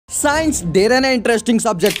Science धेरै नै interesting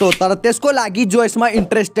subject हो, तर त्यसको लागि जो यसमा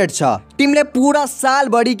इन्ट्रेस्टेड छ। तिमीले पुरा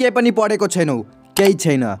सालभरि के पनि पढेको छैनौ, केही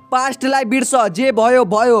छैन, पास्टलाई बिर्स, जे भयो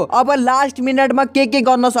भयो। अब लास्ट मिनटमा के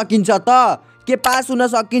गर्न सकिन्छ त? के पास हुन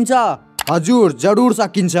सकिन्छ? हजुर, जरुर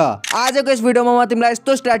सकिन्छ। आजको यस भिडियोमा म तिमीलाई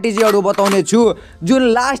यस्तो स्ट्र्याटेजीहरू बताउने छु जुन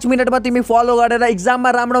लास्ट मिनटमा तिमी फलो गरेर एक्जाममा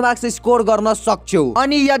राम्रो मार्क्स स्कोर गर्न सक्छौ।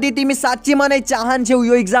 अनि यदि तिमी साँच्चीमा नै चाहन्छौ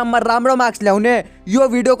यो एक्जाममा राम्रो मार्क्स ल्याउने, यो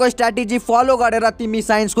भिडियोको स्ट्र्याटेजी फलो गरेर तिमी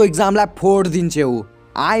साइन्सको एक्जामलाई फोडिदिन्छौ।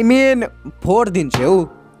 I mean फोडिदिन्छौ।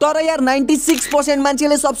 तर यार 96%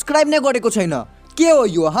 मान्छेले सब्स्क्राइब नै गरेको छैन, के हो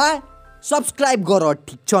यो? सब्स्क्राइब गर,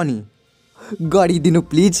 ठिक छ नि, गरिदिनु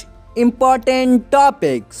प्लिज। Important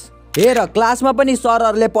topics. हेर, क्लासमा पनि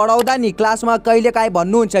सरहरूले पढाउँदा नि क्लासमा कहिलेकाहीँ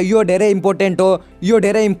भन्नुहुन्छ यो धेरै इम्पोर्टेन्ट हो, यो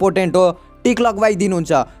धेरै इम्पोर्टेन्ट हो, टिक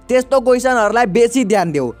लगवाइदिनुहुन्छ। त्यस्तो क्वेसनहरूलाई बेसी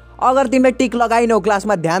ध्यान देऊ। अगर तिमीले टिक लगाइनौ,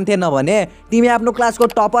 क्लासमा ध्यान थिएन भने तिमी आफ्नो क्लासको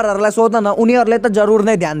टपरहरूलाई सोध न, उनीहरूले त जरुर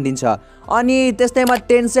नै ध्यान दिन्छ। अनि त्यस्तैमा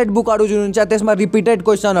 10 सेट बुकहरू जुन हुन्छ त्यसमा रिपिटेड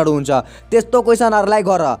क्वेसनहरू हुन्छ, त्यस्तो क्वेसनहरूलाई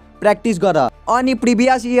गर, प्र्याक्टिस गर। अनि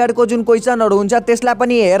प्रिभियस इयरको जुन क्वेसनहरू हुन्छ त्यसलाई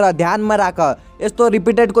पनि हेर, ध्यानमा राख। यस्तो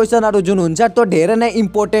रिपिटेड क्वेसनहरू जुन हुन्छ त्यो धेरै नै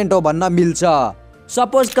इम्पोर्टेन्ट हो भन्न मिल्छ।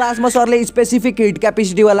 सपोज क्लासमा सरले स्पेसिफिक हिट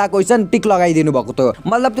क्यापेसिटीवाला क्वेसन टिक लगाइदिनु भएको थियो,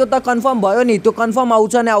 मतलब त्यो त कन्फर्म भयो नि, त्यो कन्फर्म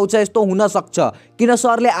आउँछ नै आउँछ, यस्तो हुनसक्छ किन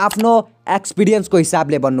सरले आफ्नो एक्सपिरियन्सको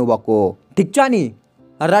हिसाबले भन्नुभएको, ठिक छ नि।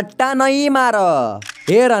 रट्टा नै मार।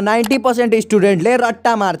 हेर, 90% स्टुडेन्टले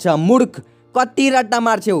रट्टा मार्छ। मूर्ख, कति रट्टा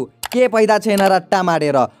मार्छौ? के फाइदा छैन रट्टा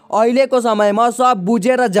मारेर। अहिलेको समयमा सब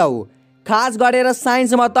बुझेर जाऊ। खास गरेर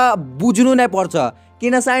साइन्समा त बुझ्नु नै पर्छ,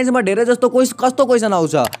 किन साइन्समा धेरै जस्तो कस्तो क्वेसन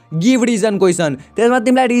आउँछ, गिभ रिजन क्वेसन, त्यसमा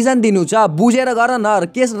तिमीलाई रिजन दिनु छ, बुझेर गर न।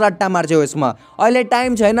 के रट्टा मार्छौ यसमा? अहिले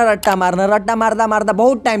टाइम छैन रट्टा मार्न, रट्टा मार्दा मार्दा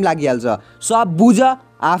बहुत टाइम लागिहाल्छ। सब बुझ,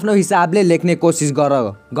 आफ्नो हिसाबले लेख्ने कोसिस गर।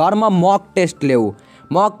 घरमा मक टेस्ट ल्याऊ।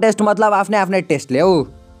 मक टेस्ट मतलब आफ्नै टेस्ट ल्याऊ।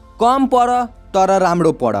 कम पढ तर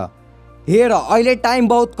राम्रो पढ। हेर, अहिले टाइम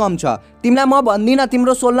बहुत कम छ। तिमीलाई म भन्दिनँ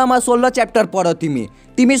तिम्रो 16मा 16 च्याप्टर पढ,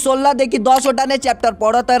 तिमी 16देखि 10वटा नै च्याप्टर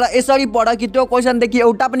पढ, तर यसरी पढ कि त्यो क्वेसनदेखि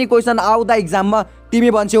एउटा पनि क्वेसन आउँदा एक्जाममा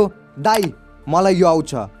तिमी भन्छौ दाइ मलाई यो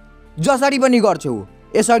आउँछ, जसरी पनि गर्छौ,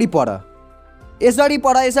 यसरी पढ,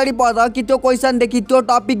 यसरी पढ कि त्यो क्वेसनदेखि, त्यो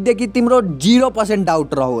टपिकदेखि तिम्रो 0%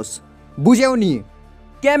 डाउट रहोस्। बुझ्यौ नि?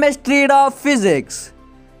 केमिस्ट्री र फिजिक्स।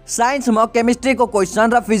 साइन्समा केमिस्ट्रीको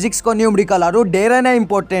क्वेसन र फिजिक्सको न्युमेरिकलहरू धेरै नै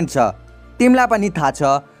इम्पोर्टेन्ट छ, तिमीलाई पनि थाहा छ।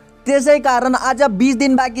 त्यसै कारण आज 20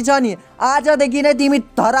 दिन बाँकी छ नि, आजदेखि नै तिमी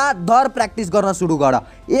धराधर प्र्याक्टिस गर्न सुरु गर।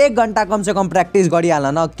 1 घन्टा कमसेकम प्र्याक्टिस गरिहाल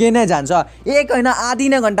न, के नै जान्छ। 1 होइन, आधी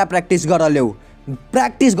नै घन्टा प्र्याक्टिस गर ल्याऊ,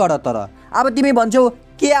 प्र्याक्टिस गर। तर अब तिमी भन्छौ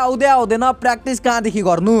के आउँदैन, प्र्याक्टिस कहाँदेखि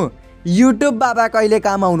गर्नु? युट्युब बाबा कहिले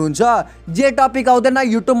काम आउनुहुन्छ? जे टपिक आउँदैन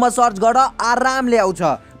युट्युबमा सर्च गर, आरामले आउँछ,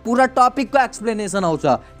 पुरा टपिकको एक्सप्लेनेसन आउँछ,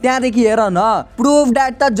 त्यहाँदेखि हेर न। प्रुफ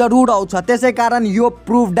ड्याट त जरुर आउँछ, त्यसै कारण यो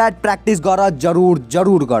प्रुफ ड्याट प्र्याक्टिस गर,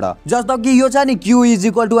 जरुर गर। जस्तो कि यो छ नि Q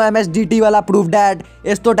 = MSDT वाला प्रुफ ड्याट,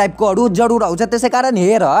 यस्तो टाइपकोहरू जरुर आउँछ। त्यसै कारण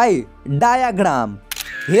हेर है, डायाग्राम।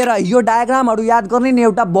 हेर, यो डायाग्रामहरू याद गर्ने नि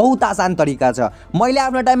एउटा बहुत आसान तरिका छ। मैले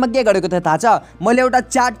आफ्नो टाइममा के गरेको थिएँ थाहा छ? मैले एउटा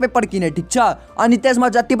चार्ट पेपर किने, ठिक छ, अनि त्यसमा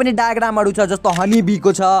जति पनि डायाग्रामहरू छ, जस्तो हनी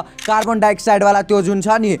बीको छ, कार्बन डाइअक्साइडवाला त्यो जुन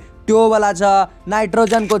छ नि त्यो वाला छ,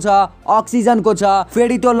 नाइट्रोजनको छ, अक्सिजनको छ,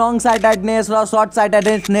 फेरि त्यो लङ साइटेडनेस र सर्ट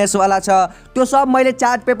साइटेडनेस वाला छ, त्यो सब मैले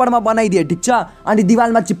चार्ट पेपरमा बनाइदिएँ, ठिक छ, अनि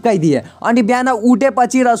दिवालमा चिप्काइदिएँ। अनि बिहान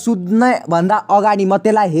उठेपछि र सुत्ने भन्दा अगाडि म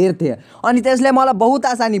त्यसलाई हेर्थेँ, अनि त्यसले मलाई बहुत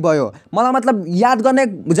आसानी भयो। मलाई मतलब याद गर्ने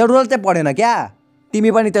जरुरतै परेन क्या।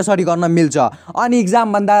 तिमी पनि त्यसरी गर्न मिल्छ। अनि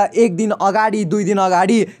एक्जाम भन्दा 1 दिन अगाडि 2 दिन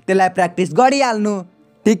अगाडि त्यसलाई प्र्याक्टिस गरिहाल्नु,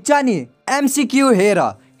 ठिक छ नि। MCQ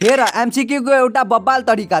हेर, MCQ को एउटा बब्बाल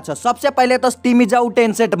तरिका छ। सबसे पहिले त तिमी जाऊ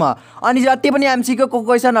 10 सेटमा, अनि जति पनि MCQ को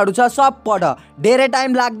क्वेसनहरू छ सब पढ, धेरै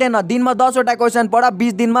टाइम लाग्दैन। दिनमा 10वटा क्वेसन पढ,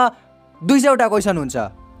 20 दिनमा 200वटा क्वेसन हुन्छ,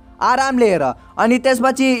 आरामले हेर। अनि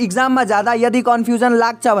त्यसपछि एक्जाममा जाँदा यदि कन्फ्युजन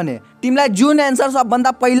लाग्छ भने तिमीलाई जुन एन्सर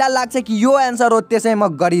सबभन्दा पहिला लाग्छ कि यो एन्सर हो त्यसैमा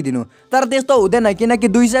गरिदिनु, तर त्यस्तो हुँदैन, किनकि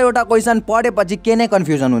 200वटा क्वेसन पढेपछि के नै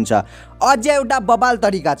कन्फ्युजन हुन्छ। अझै एउटा बब्बाल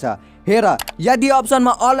तरिका छ। हेर, यदि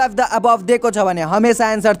अप्सनमा अल अफ द अबभ दिएको छ भने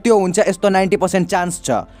हमेसा एन्सर त्यो हुन्छ, यस्तो 90% चान्स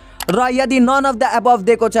छ। र यदि नन अफ द अबभ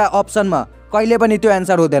दिएको छ अप्सनमा, कहिले पनि त्यो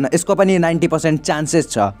एन्सर हुँदैन, यसको पनि 90% चान्सेस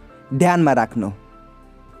छ, ध्यानमा राख्नु।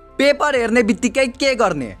 पेपर हेर्ने बित्तिकै के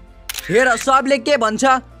गर्ने? हेर, सबले के भन्छ,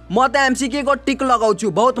 म त MCQ को टिक लगाउँछु,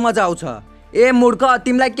 बहुत मजा आउँछ। ए मूर्ख,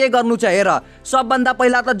 तिमीलाई के गर्नु छ? हेर, सबभन्दा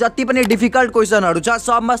पहिला त जति पनि डिफिकल्ट क्वेसनहरू छ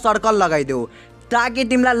सबमा सर्कल लगाइदेऊ, ताकि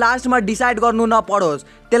तिमीलाई लास्टमा डिसाइड गर्नु नपरोस्,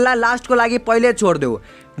 त्यसलाई लास्टको लागि पहिले छोडिदेऊ।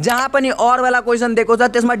 जहाँ पनि और वाला क्वेसन दिएको छ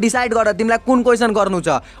त्यसमा डिसाइड गर तिमीलाई कुन क्वेसन गर्नु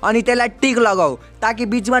छ अनि त्यसलाई टिक लगाऊ ताकि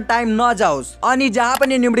बीचमा टाइम नजाओस्। अनि जहाँ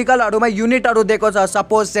पनि न्युमेरिकलहरुमा युनिटहरु दिएको छ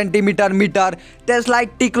सपोज सेन्टिमिटर मिटर त्यसलाई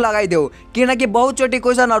टिक लगाइदेऊ किनकि बहुतचोटी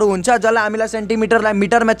क्वेसनहरु हुन्छ जसलाई हामीलाई सेन्टिमिटरलाई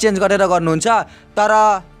मिटरमा चेन्ज गरेर गर्नुहुन्छ तर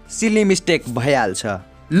सिली मिस्टेक भइहाल्छ।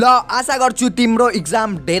 ल आशा गर्छु तिम्रो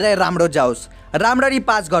एक्जाम धेरै राम्रो जाओस् राम्ररी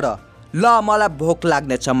पास गर। ल मलाई भोक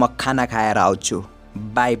लाग्नेछ म खाना खाएर आउँछु।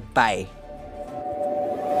 By by.